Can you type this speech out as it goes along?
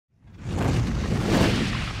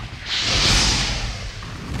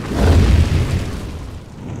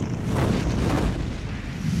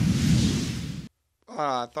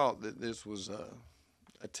I thought that this was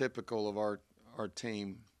a typical of our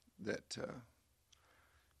team that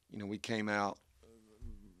we came out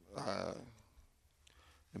uh,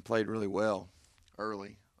 and played really well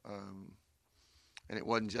early, and it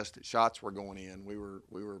wasn't just that shots were going in. We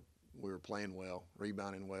were playing well,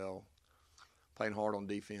 rebounding well, playing hard on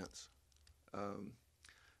defense, um,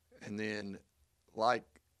 and then like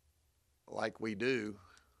like we do,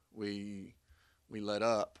 we we let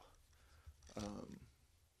up, um,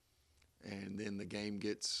 and then the game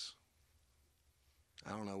gets.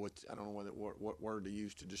 I don't know what word to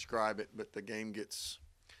use to describe it, but the game gets.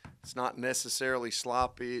 It's not necessarily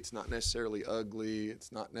sloppy. It's not necessarily ugly.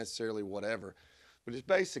 It's not necessarily whatever, but it's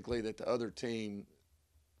basically that the other team,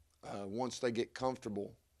 once they get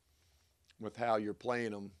comfortable with how you're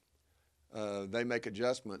playing them, they make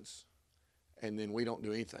adjustments, and then we don't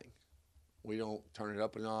do anything. We don't turn it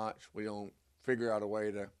up a notch. We don't figure out a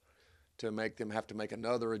way to make them have to make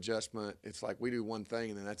another adjustment. It's like we do one thing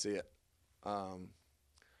and then that's it. Um,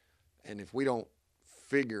 and if we don't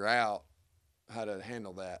figure out how to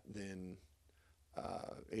handle that, then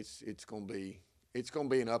it's going to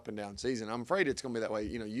be an up and down season. I'm afraid it's going to be that way.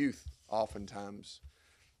 Youth oftentimes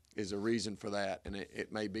is a reason for that, and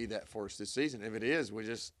it may be that for us this season. If it is, we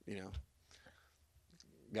just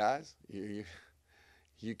guys, you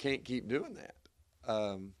can't keep doing that.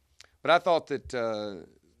 But I thought that the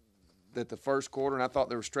first quarter, and I thought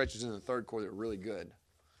there were stretches in the third quarter that were really good.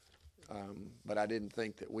 But I didn't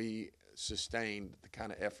think that we sustained the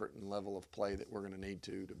kind of effort and level of play that we're going to need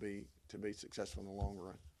to be successful in the long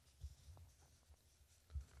run.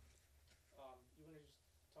 You want to just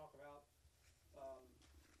talk about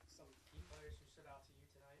some key players who stood out to you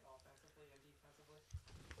tonight, offensively and defensively?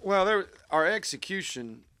 Well, our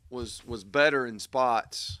execution was better in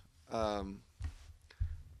spots. Uh,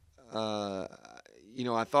 I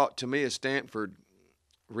thought Tamia Stanford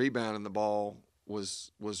rebounding the ball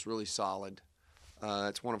was really solid.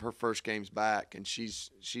 It's one of her first games back, and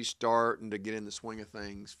she's starting to get in the swing of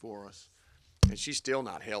things for us. And she's still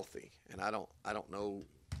not healthy, and I don't know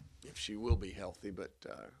if she will be healthy, but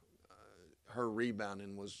her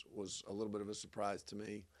rebounding was a little bit of a surprise to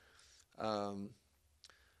me. Um,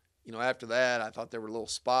 After that, I thought there were little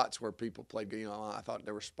spots where people played good. I thought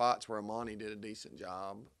there were spots where Amani did a decent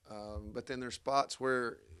job, but then there's spots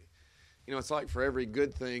where it's like for every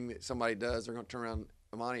good thing that somebody does, they're going to turn around.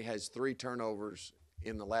 Amani has 3 turnovers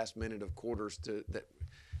in the last minute of quarters. And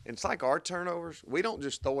it's like our turnovers. We don't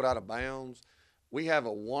just throw it out of bounds. We have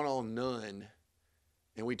a one-on-none,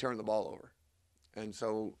 and we turn the ball over. And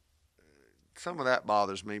so some of that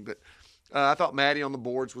bothers me. But I thought Maddie on the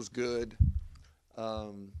boards was good.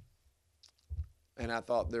 And I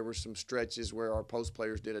thought there were some stretches where our post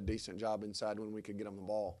players did a decent job inside when we could get them the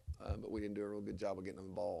ball. But we didn't do a real good job of getting them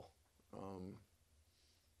the ball.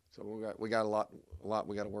 So we got a lot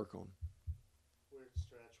we got to work on. Weird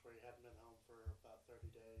stretch where you haven't been home for about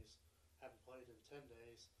 30 days, haven't played in 10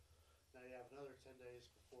 days. Now you have another 10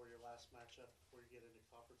 days before your last matchup, before you get into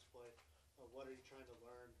conference play. What are you trying to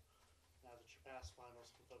learn now that you're past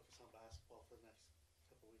finals to focus on basketball for the next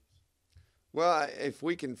couple weeks? Well, if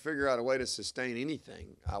we can figure out a way to sustain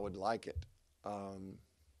anything, I would like it. I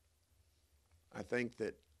think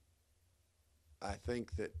that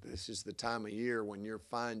this is the time of year when you're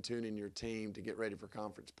fine-tuning your team to get ready for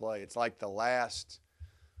conference play. It's like the last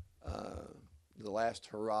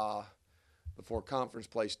hurrah before conference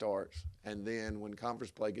play starts. And then when conference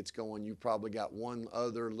play gets going, you probably got one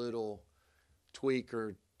other little tweak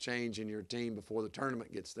or change in your team before the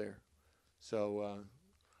tournament gets there. So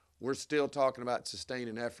we're still talking about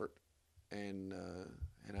sustaining effort, and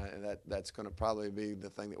that's going to probably be the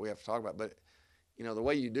thing that we have to talk about. But the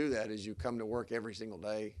way you do that is you come to work every single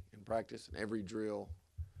day in practice, and every drill,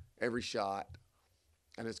 every shot,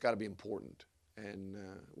 and it's got to be important. And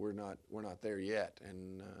we're not there yet.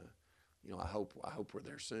 And I hope we're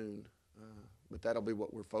there soon. But that'll be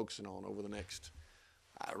what we're focusing on over the next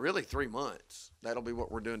really 3 months. That'll be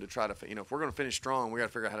what we're doing to try to if we're going to finish strong, we got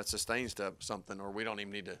to figure out how to sustain something, or we don't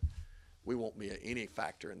even need to. We won't be any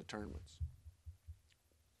factor in the tournaments.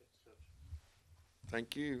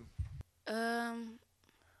 Thank you.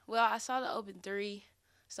 Well, I saw the open three,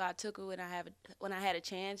 so I took it when I had a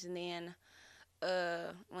chance, and then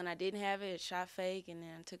when I didn't have it, shot fake, and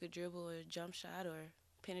then took a dribble or a jump shot or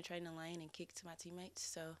penetrating the lane and kicked to my teammates.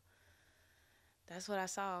 So that's what I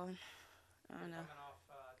saw. I don't know. Coming off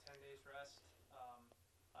 10 days rest,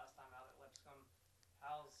 last time out at Lipscomb,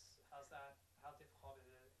 how's that? How difficult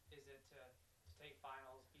is it to take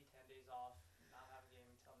finals, be 10 days off, not have a game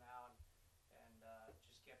until now, and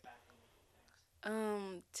just get back into things?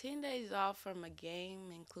 10 days off from a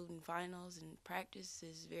game, including finals and practice,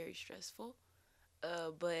 is very stressful.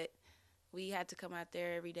 But we had to come out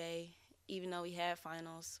there every day, even though we had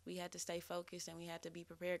finals. We had to stay focused and we had to be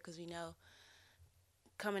prepared because we know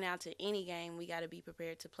coming out to any game, we got to be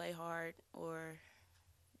prepared to play hard or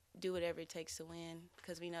do whatever it takes to win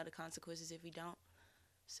because we know the consequences if we don't.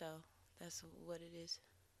 So that's what it is.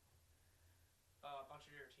 A bunch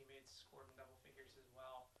of your teammates scored in double figures as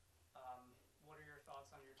well. What are your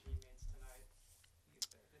thoughts on your teammates tonight?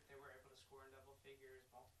 That they were able to score in double figures,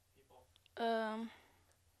 multiple people.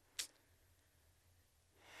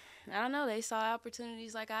 I don't know. They saw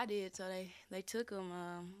opportunities like I did, so they took them.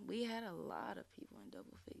 We had a lot of people in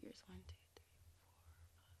double figures. 1, 2, 3, 4,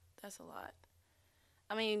 5. That's a lot.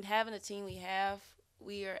 I mean, having the team we have,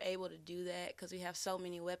 we are able to do that because we have so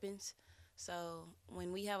many weapons. So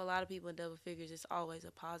when we have a lot of people in double figures, it's always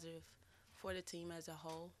a positive for the team as a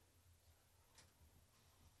whole.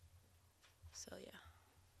 So, yeah.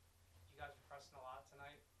 You guys were pressing a lot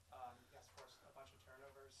tonight. You guys forced a bunch of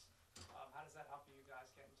turnovers. How does that help you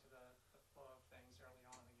guys get into the flow of things early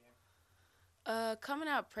on in the game? Coming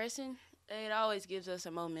out pressing, it always gives us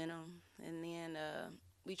a momentum. And then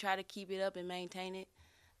we try to keep it up and maintain it.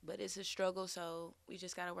 But it's a struggle, so we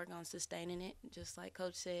just got to work on sustaining it, just like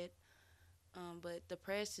Coach said. But the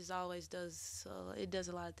press does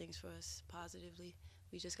a lot of things for us positively.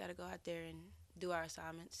 We just got to go out there and do our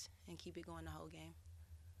assignments and keep it going the whole game.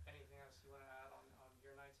 Anything else you want to add on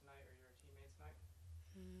your night tonight or your teammates' night?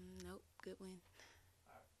 Nope, good win.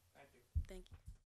 All right, thank you. Thank you.